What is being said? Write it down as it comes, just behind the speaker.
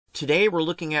Today we're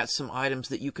looking at some items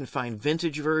that you can find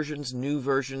vintage versions, new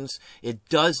versions. It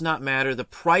does not matter. The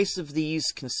price of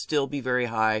these can still be very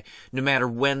high no matter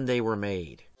when they were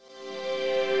made.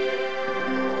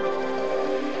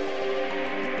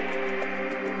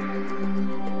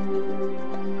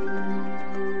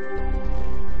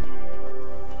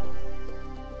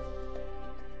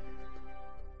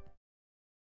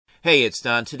 Hey, it's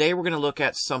Don. Today we're going to look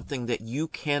at something that you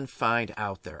can find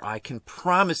out there. I can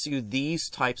promise you these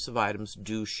types of items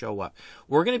do show up.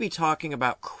 We're going to be talking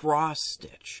about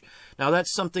cross-stitch. Now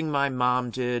that's something my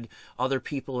mom did, other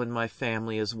people in my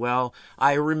family as well.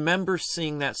 I remember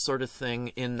seeing that sort of thing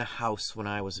in the house when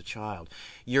I was a child.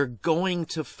 You're going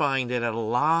to find it at a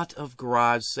lot of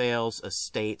garage sales,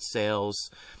 estate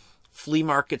sales, flea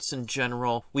markets in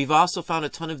general. We've also found a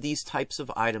ton of these types of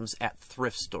items at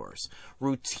thrift stores.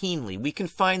 Routinely, we can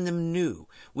find them new.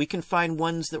 We can find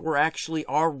ones that were actually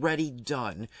already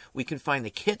done. We can find the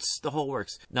kits, the whole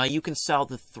works. Now you can sell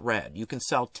the thread. You can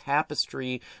sell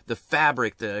tapestry, the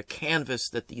fabric, the canvas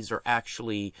that these are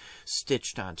actually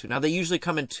stitched onto. Now they usually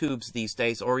come in tubes these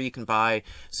days, or you can buy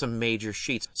some major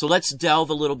sheets. So let's delve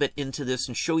a little bit into this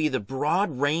and show you the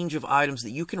broad range of items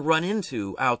that you can run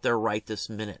into out there right this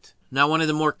minute. Now, one of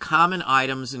the more common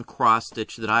items in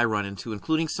cross-stitch that I run into,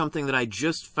 including something that I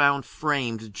just found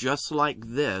framed just like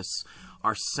this,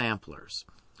 are samplers.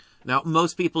 Now,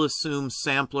 most people assume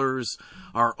samplers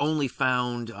are only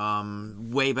found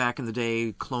way back in the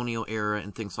day, colonial era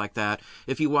and things like that.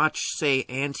 If you watch, say,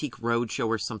 Antique Roadshow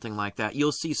or something like that,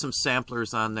 you'll see some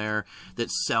samplers on there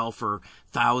that sell for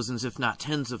thousands, if not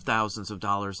tens of thousands of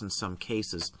dollars in some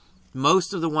cases.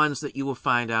 Most of the ones that you will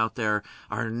find out there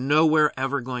are nowhere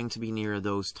ever going to be near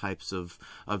those types of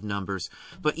numbers.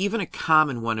 But even a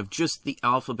common one of just the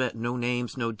alphabet, no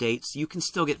names, no dates, you can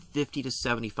still get 50 to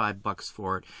 75 bucks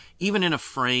for it. Even in a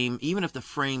frame, even if the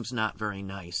frame's not very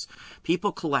nice.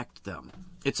 People collect them.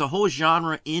 It's a whole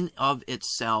genre in of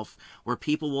itself where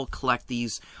people will collect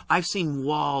these. I've seen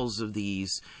walls of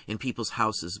these in people's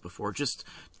houses before. Just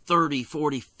 30,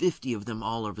 40, 50 of them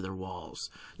all over their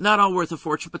walls. Not all worth a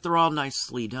fortune, but they're all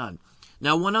nicely done.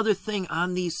 Now, one other thing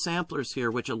on these samplers here,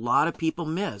 which a lot of people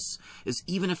miss, is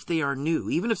even if they are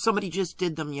new, even if somebody just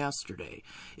did them yesterday,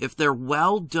 if they're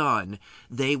well done,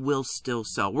 they will still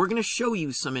sell. We're going to show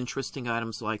you some interesting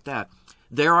items like that.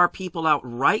 There are people out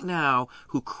right now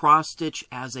who cross-stitch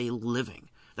as a living.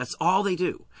 That's all they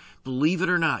do. Believe it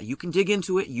or not, you can dig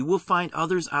into it. You will find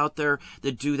others out there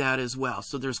that do that as well.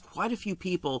 So there's quite a few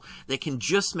people that can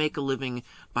just make a living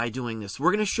by doing this.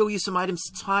 We're going to show you some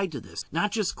items tied to this.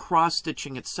 Not just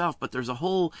cross-stitching itself, but there's a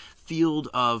whole field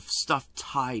of stuff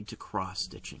tied to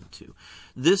cross-stitching too.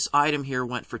 This item here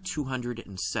went for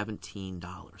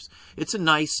 $217. It's a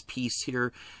nice piece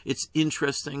here. It's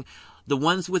interesting. The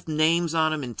ones with names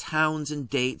on them and towns and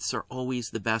dates are always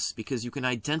the best because you can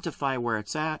identify where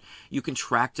it's at. You can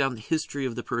track down the history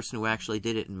of the person who actually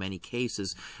did it in many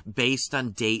cases based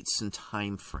on dates and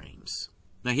time frames.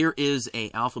 Now here is a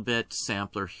alphabet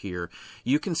sampler here.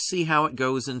 You can see how it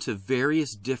goes into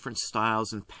various different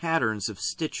styles and patterns of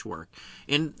stitch work.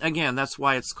 And again, that's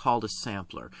why it's called a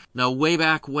sampler. Now way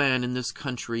back when in this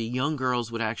country, young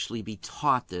girls would actually be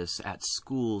taught this at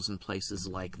schools and places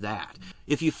like that.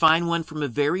 If you find one from a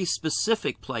very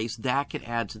specific place, that can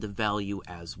add to the value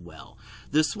as well.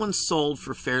 This one sold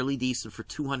for fairly decent for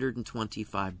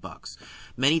 225 bucks.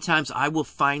 Many times I will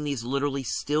find these literally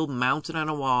still mounted on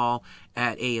a wall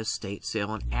at a estate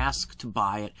sale and ask to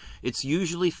buy it. It's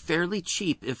usually fairly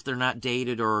cheap if they're not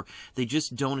dated or they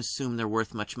just don't assume they're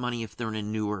worth much money if they're in a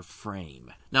newer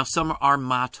frame. Now some are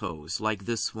mottos like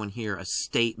this one here, a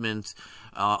statement,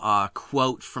 a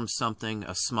quote from something,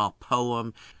 a small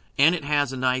poem. And it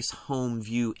has a nice home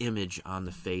view image on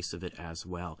the face of it as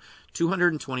well.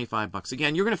 225 bucks.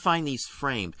 Again, you're going to find these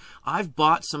framed. I've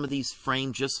bought some of these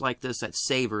framed just like this at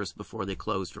Savers before they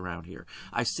closed around here.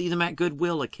 I see them at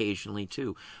Goodwill occasionally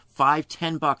too. $5,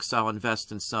 $10 I'll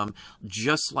invest in some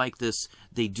just like this.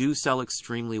 They do sell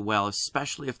extremely well,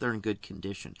 especially if they're in good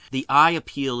condition. The eye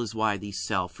appeal is why these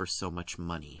sell for so much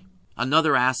money.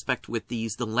 Another aspect with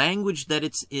these, the language that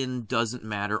it's in doesn't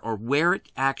matter, or where it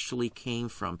actually came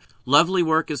from. Lovely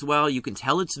work as well. You can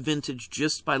tell it's vintage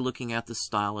just by looking at the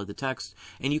style of the text,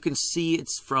 and you can see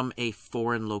it's from a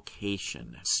foreign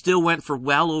location. Still went for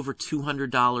well over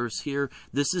 $200 here.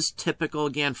 This is typical,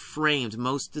 again, framed.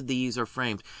 Most of these are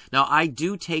framed. Now, I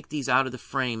do take these out of the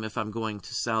frame if I'm going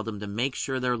to sell them to make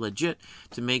sure they're legit,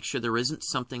 to make sure there isn't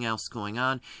something else going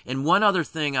on. And one other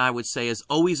thing I would say is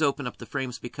always open up the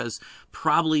frames, because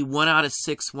probably 1 out of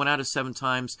 6, 1 out of 7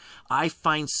 times, I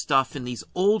find stuff in these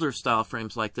older style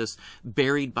frames like this just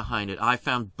buried behind it. I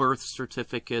found birth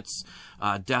certificates,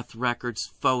 death records,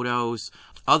 photos,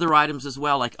 other items as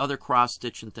well, like other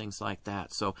cross-stitch and things like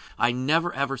that. So I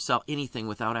never ever sell anything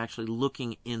without actually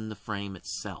looking in the frame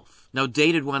itself. Now,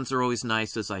 dated ones are always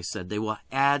nice, as I said. They will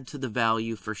add to the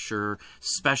value for sure,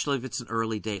 especially if it's an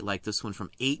early date like this one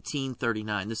from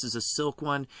 1839. This is a silk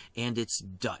one, and it's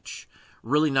Dutch.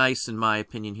 Really nice in my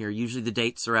opinion here. Usually the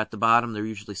dates are at the bottom. They're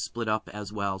usually split up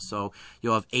as well. So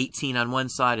you'll have 18 on one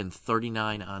side and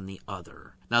 39 on the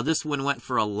other. Now this one went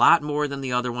for a lot more than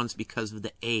the other ones because of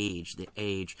the age.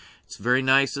 It's very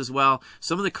nice as well.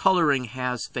 Some of the coloring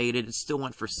has faded. It still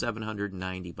went for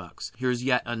 $790. Here's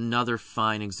yet another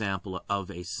fine example of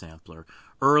a sampler.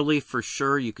 Early for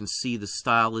sure. You can see the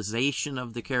stylization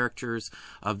of the characters,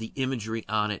 of the imagery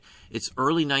on it. It's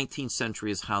early 19th century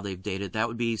is how they've dated. That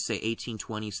would be, say,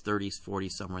 1820s, 30s,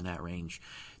 40s, somewhere in that range.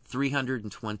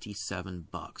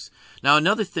 $327. Now,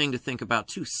 another thing to think about,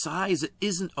 too, size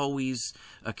isn't always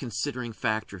a considering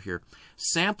factor here.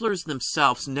 Samplers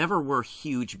themselves never were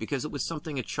huge because it was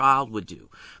something a child would do.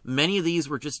 Many of these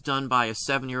were just done by a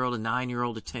 7-year-old, a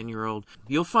 9-year-old, a 10-year-old.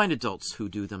 You'll find adults who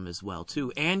do them as well,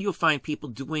 too. And you'll find people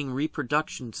doing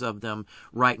reproductions of them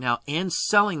right now and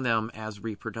selling them as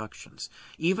reproductions.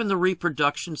 Even the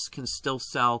reproductions can still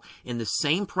sell in the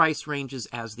same price ranges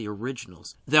as the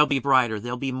originals. They'll be brighter.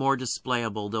 They'll be more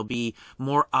displayable. They'll be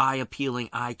more eye-appealing,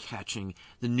 eye-catching,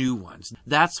 the new ones.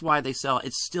 That's why they sell.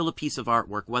 It's still a piece of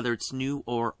artwork, whether it's new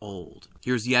or old.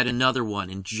 Here's yet another one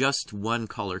in just one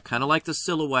color, kind of like the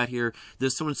silhouette here.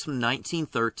 This one's from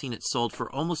 1913. It sold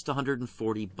for almost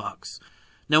 $140.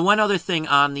 Now, one other thing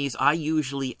on these, I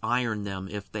usually iron them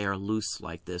if they are loose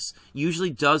like this. Usually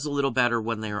does a little better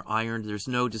when they are ironed. There's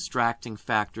no distracting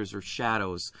factors or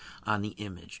shadows on the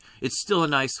image. It's still a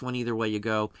nice one either way you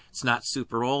go. It's not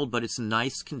super old, but it's in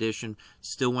nice condition.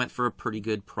 Still went for a pretty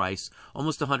good price,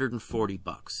 almost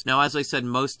 $140. Now, as I said,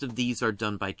 most of these are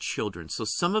done by children, so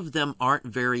some of them aren't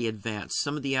very advanced.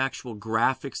 Some of the actual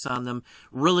graphics on them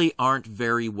really aren't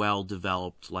very well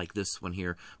developed like this one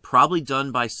here. Probably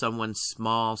done by someone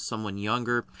small, someone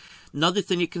younger. Another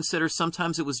thing you consider,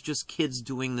 sometimes it was just kids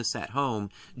doing this at home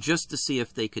just to see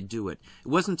if they could do it. It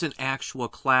wasn't an actual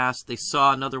class. They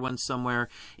saw another one somewhere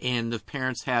and the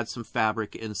parents had some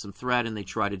fabric and some thread and they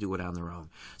tried to do it on their own.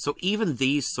 So even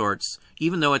these sorts,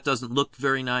 even though it doesn't look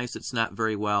very nice, it's not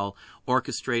very well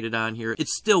orchestrated on here, it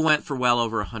still went for well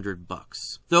over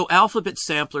 $100. Though alphabet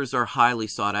samplers are highly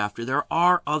sought after, there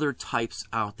are other types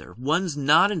out there, ones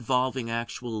not involving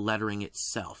actual lettering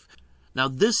itself. Now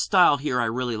this style here I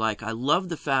really like. I love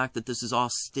the fact that this is all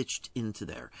stitched into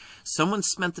there. Someone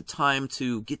spent the time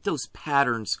to get those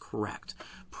patterns correct.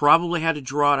 Probably had to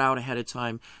draw it out ahead of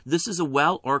time. This is a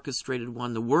well-orchestrated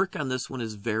one. The work on this one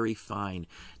is very fine.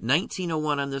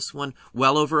 1901 on this one,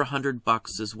 well over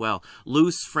 $100 as well.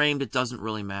 Loose framed, it doesn't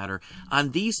really matter.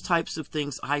 On these types of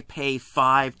things, I pay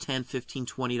 $5, $10, $15,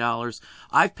 $20.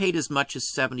 I've paid as much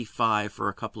as $75 for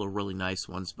a couple of really nice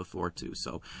ones before too.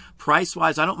 So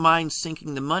price-wise, I don't mind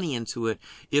sinking the money into it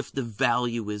if the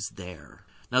value is there.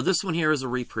 Now this one here is a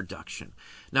reproduction.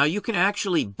 Now you can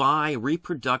actually buy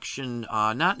reproduction,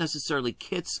 not necessarily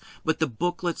kits, but the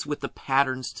booklets with the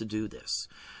patterns to do this.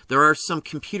 There are some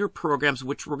computer programs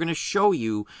which we're going to show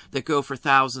you that go for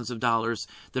thousands of dollars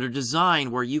that are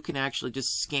designed where you can actually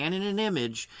just scan in an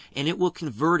image and it will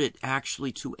convert it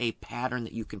actually to a pattern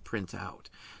that you can print out.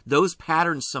 Those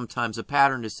patterns, sometimes a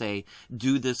pattern to say,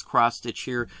 do this cross stitch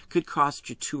here, could cost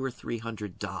you $200 or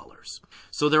 $300.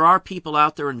 So there are people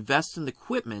out there invest in the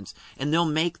equipment and they'll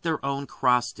make their own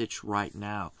cross stitch right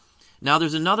now. Now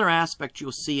there's another aspect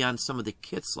you'll see on some of the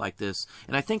kits like this,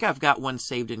 and I think I've got one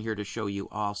saved in here to show you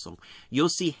also. You'll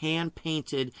see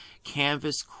hand-painted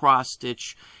canvas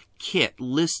cross-stitch kit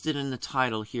listed in the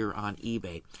title here on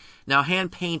eBay. Now,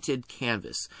 hand-painted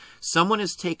canvas. Someone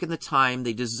has taken the time,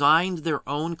 they designed their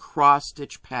own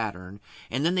cross-stitch pattern,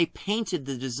 and then they painted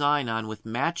the design on with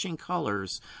matching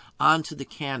colors onto the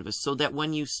canvas so that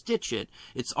when you stitch it,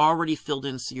 it's already filled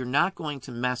in so you're not going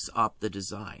to mess up the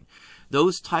design.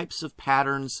 Those types of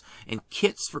patterns and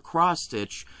kits for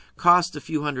cross-stitch cost a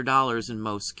few $100s in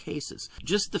most cases.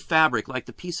 Just the fabric, like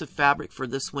the piece of fabric for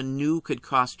this one new, could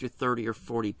cost you $30 or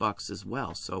 $40 as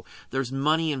well. So there's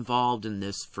money involved in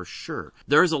this for sure.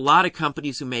 There's a lot of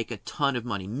companies who make a ton of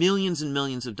money, millions and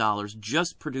millions of dollars,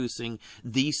 just producing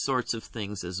these sorts of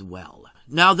things as well.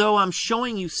 Now, though I'm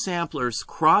showing you samplers,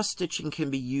 cross-stitching can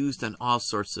be used on all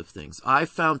sorts of things. I've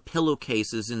found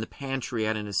pillowcases in the pantry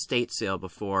at an estate sale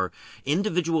before.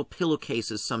 Individual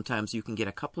pillowcases sometimes you can get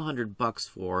a couple $100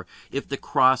 for. for if the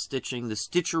cross-stitching, the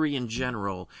stitchery in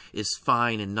general, is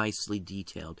fine and nicely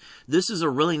detailed. This is a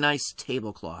really nice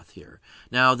tablecloth here.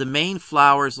 Now, the main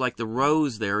flowers, like the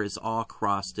rose there, is all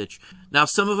cross-stitch. Now,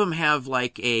 some of them have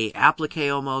like a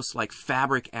applique almost, like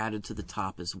fabric added to the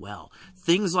top as well.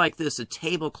 Things like this, a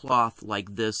tablecloth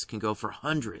like this, can go for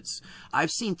hundreds.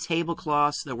 I've seen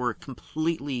tablecloths that were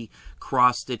completely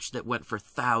cross-stitched that went for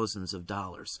thousands of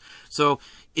dollars. So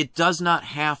it does not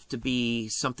have to be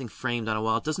something framed on a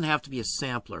wall. It doesn't have to be a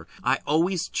sampler. I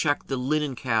always check the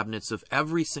linen cabinets of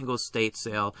every single estate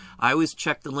sale. I always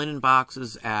check the linen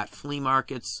boxes at flea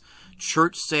markets,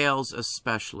 church sales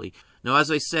especially. Now,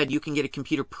 as I said, you can get a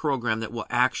computer program that will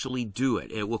actually do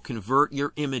it. It will convert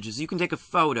your images. You can take a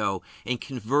photo and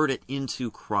convert it into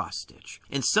cross-stitch.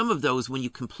 And some of those, when you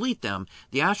complete them,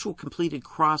 the actual completed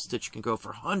cross-stitch can go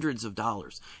for hundreds of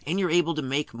dollars. And you're able to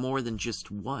make more than just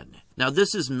one. Now,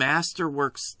 this is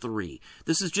Masterworks 3.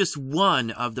 This is just one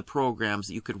of the programs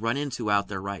that you could run into out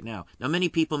there right now. Now, many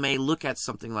people may look at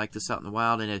something like this out in the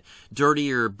wild in a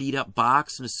dirty or beat-up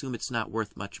box and assume it's not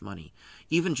worth much money.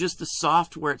 Even just the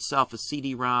software itself, a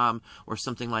CD-ROM or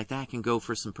something like that, can go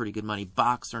for some pretty good money,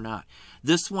 box or not.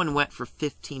 This one went for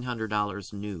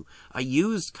 $1,500 new. A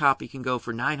used copy can go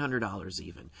for $900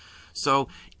 even. So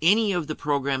any of the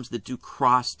programs that do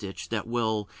cross-stitch, that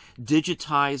will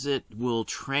digitize it, will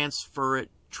transfer it,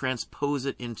 transpose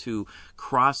it into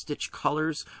cross-stitch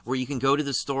colors, where you can go to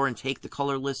the store and take the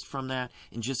color list from that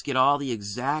and just get all the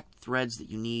exact threads that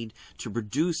you need to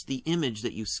produce the image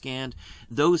that you scanned.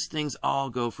 Those things all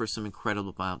go for some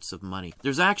incredible amounts of money.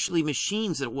 There's actually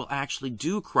machines that will actually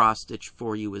do cross-stitch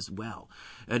for you as well.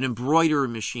 An embroidery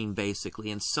machine,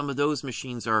 basically, and some of those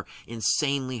machines are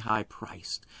insanely high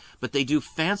priced. But they do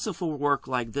fanciful work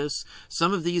like this.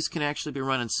 Some of these can actually be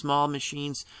run on small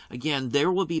machines. Again,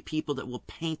 there will be people that will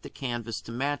paint the canvas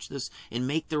to match this and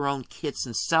make their own kits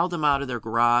and sell them out of their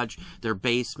garage, their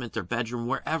basement, their bedroom,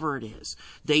 wherever it is.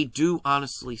 They do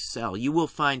honestly sell. You will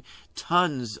find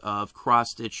tons of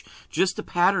cross-stitch, just the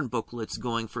pattern booklets,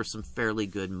 going for some fairly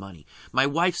good money. My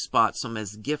wife's bought some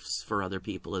as gifts for other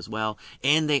people as well,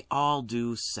 and they all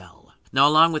do sell. Now,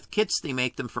 along with kits, they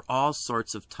make them for all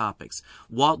sorts of topics.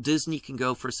 Walt Disney can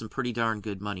go for some pretty darn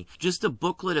good money. Just a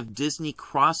booklet of Disney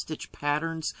cross-stitch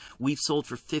patterns we've sold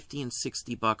for $50 and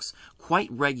 $60 quite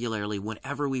regularly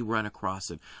whenever we run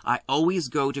across it. I always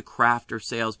go to crafter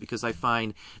sales because I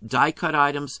find die-cut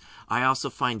items, I also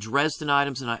find Dresden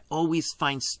items, and I always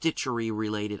find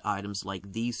stitchery-related items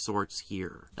like these sorts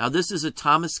here. Now, this is a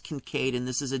Thomas Kincaid, and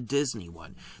this is a Disney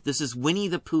one. This is Winnie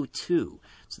the Pooh 2.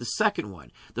 It's the second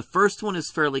one. The first one is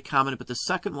fairly common, but the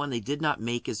second one they did not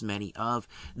make as many of.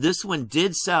 This one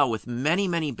did sell with many,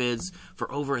 many bids for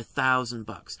over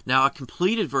 $1,000. Now, a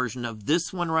completed version of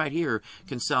this one right here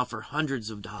can sell for hundreds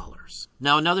of dollars.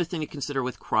 Now, another thing to consider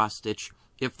with cross-stitch,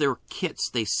 if they're kits,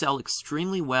 they sell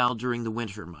extremely well during the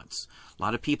winter months. A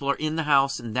lot of people are in the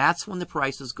house, and that's when the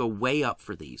prices go way up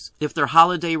for these. If they're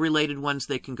holiday-related ones,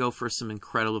 they can go for some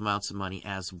incredible amounts of money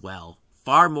as well.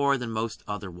 Far more than most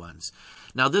other ones.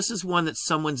 Now, this is one that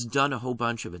someone's done a whole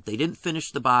bunch of it. They didn't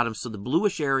finish the bottom, so the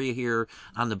bluish area here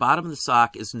on the bottom of the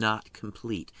sock is not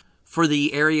complete. For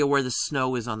the area where the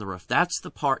snow is on the roof, that's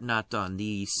the part not done.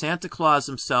 The Santa Claus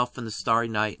himself and the Starry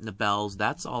Night and the bells,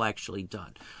 that's all actually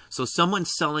done. So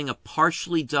someone's selling a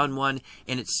partially done one,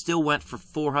 and it still went for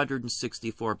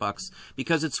 $464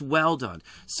 because it's well done.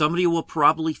 Somebody will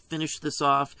probably finish this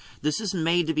off. This is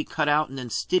made to be cut out and then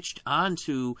stitched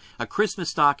onto a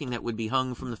Christmas stocking that would be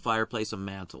hung from the fireplace, a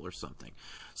mantle or something.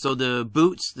 So the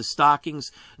boots, the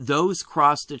stockings, those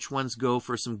cross-stitch ones go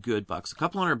for some good bucks. A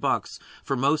couple $100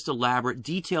 for most elaborate,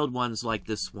 detailed ones like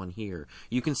this one here.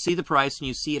 You can see the price, and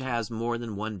you see it has more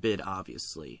than one bid,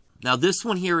 obviously. Now, this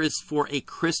one here is for a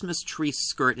Christmas tree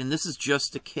skirt, and this is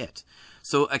just a kit.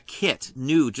 So a kit,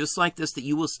 new, just like this, that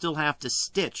you will still have to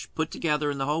stitch, put together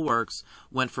in the whole works,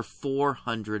 went for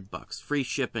 $400. Free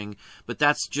shipping, but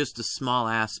that's just a small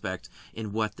aspect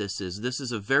in what this is. This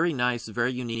is a very nice,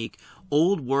 very unique,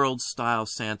 old world style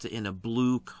Santa in a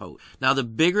blue coat. Now, the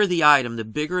bigger the item, the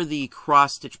bigger the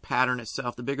cross-stitch pattern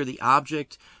itself, the bigger the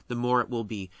object, the more it will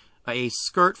be. A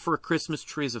skirt for a Christmas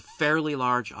tree is a fairly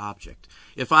large object.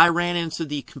 If I ran into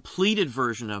the completed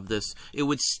version of this, it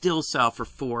would still sell for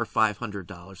 $400 or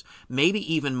 $500,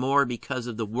 maybe even more because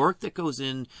of the work that goes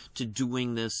into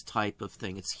doing this type of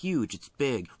thing. It's huge. It's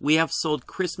big. We have sold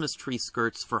Christmas tree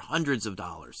skirts for hundreds of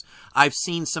dollars. I've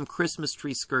seen some Christmas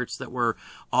tree skirts that were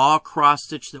all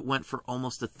cross-stitched that went for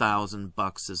almost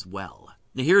 $1,000 as well.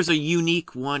 Now here's a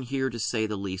unique one here, to say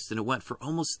the least, and it went for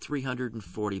almost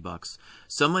 $340.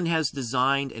 Someone has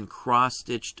designed and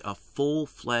cross-stitched a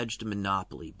full-fledged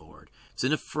Monopoly board. It's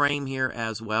in a frame here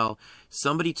as well.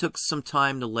 Somebody took some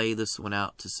time to lay this one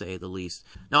out, to say the least.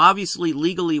 Now obviously,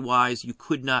 legally wise, you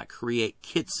could not create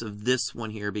kits of this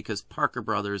one here because Parker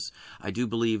Brothers, I do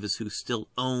believe, is who still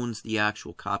owns the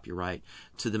actual copyright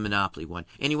to the Monopoly one.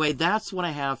 Anyway, that's what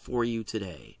I have for you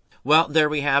today. Well, there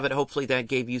we have it. Hopefully that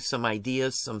gave you some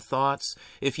ideas, some thoughts.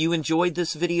 If you enjoyed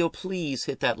this video, please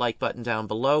hit that like button down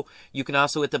below. You can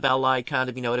also hit the bell icon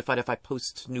to be notified if I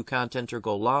post new content or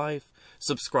go live.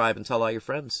 Subscribe and tell all your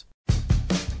friends.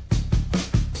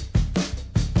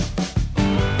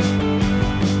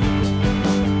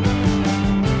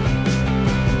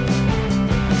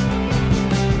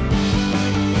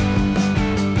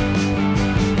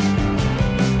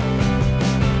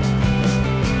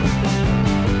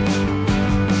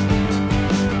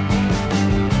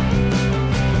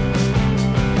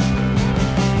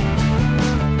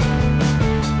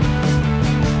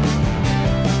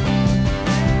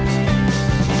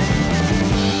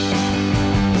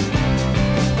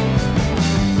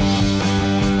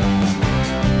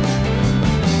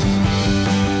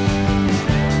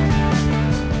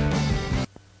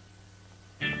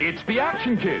 It's the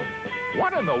Action Kid.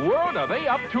 What in the world are they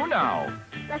up to now?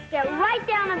 Let's get right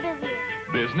down to business.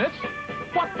 Business?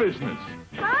 What business?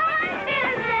 Fun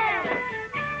business!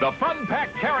 The Fun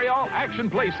Pack Carry-All Action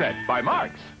Playset by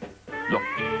Marx. Look,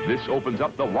 this opens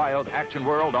up the wild action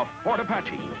world of Fort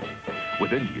Apache.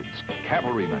 With Indians,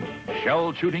 cavalrymen,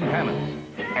 shell-shooting cannons.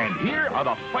 And here are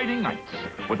the fighting knights,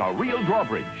 with a real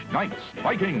drawbridge, knights,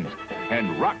 Vikings,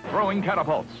 and rock-throwing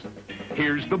catapults.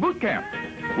 Here's the boot camp,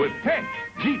 with tank,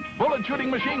 jeep, bullet-shooting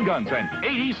machine guns, and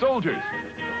 80 soldiers.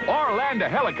 Or land a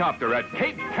helicopter at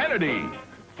Cape Kennedy.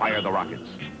 Fire the rockets,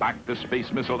 back the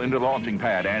space missile into the launching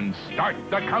pad, and start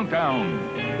the countdown.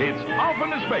 It's off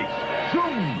into space.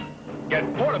 Zoom!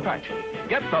 Get Fort Apache.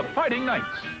 Get the Fighting Knights.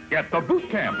 Get the boot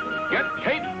camp. Get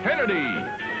Cape Kennedy.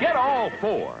 Get all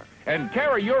four. And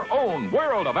carry your own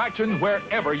world of action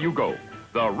wherever you go.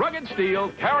 The Rugged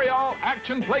Steel Carry-All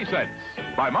Action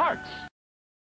Playsets by Marx.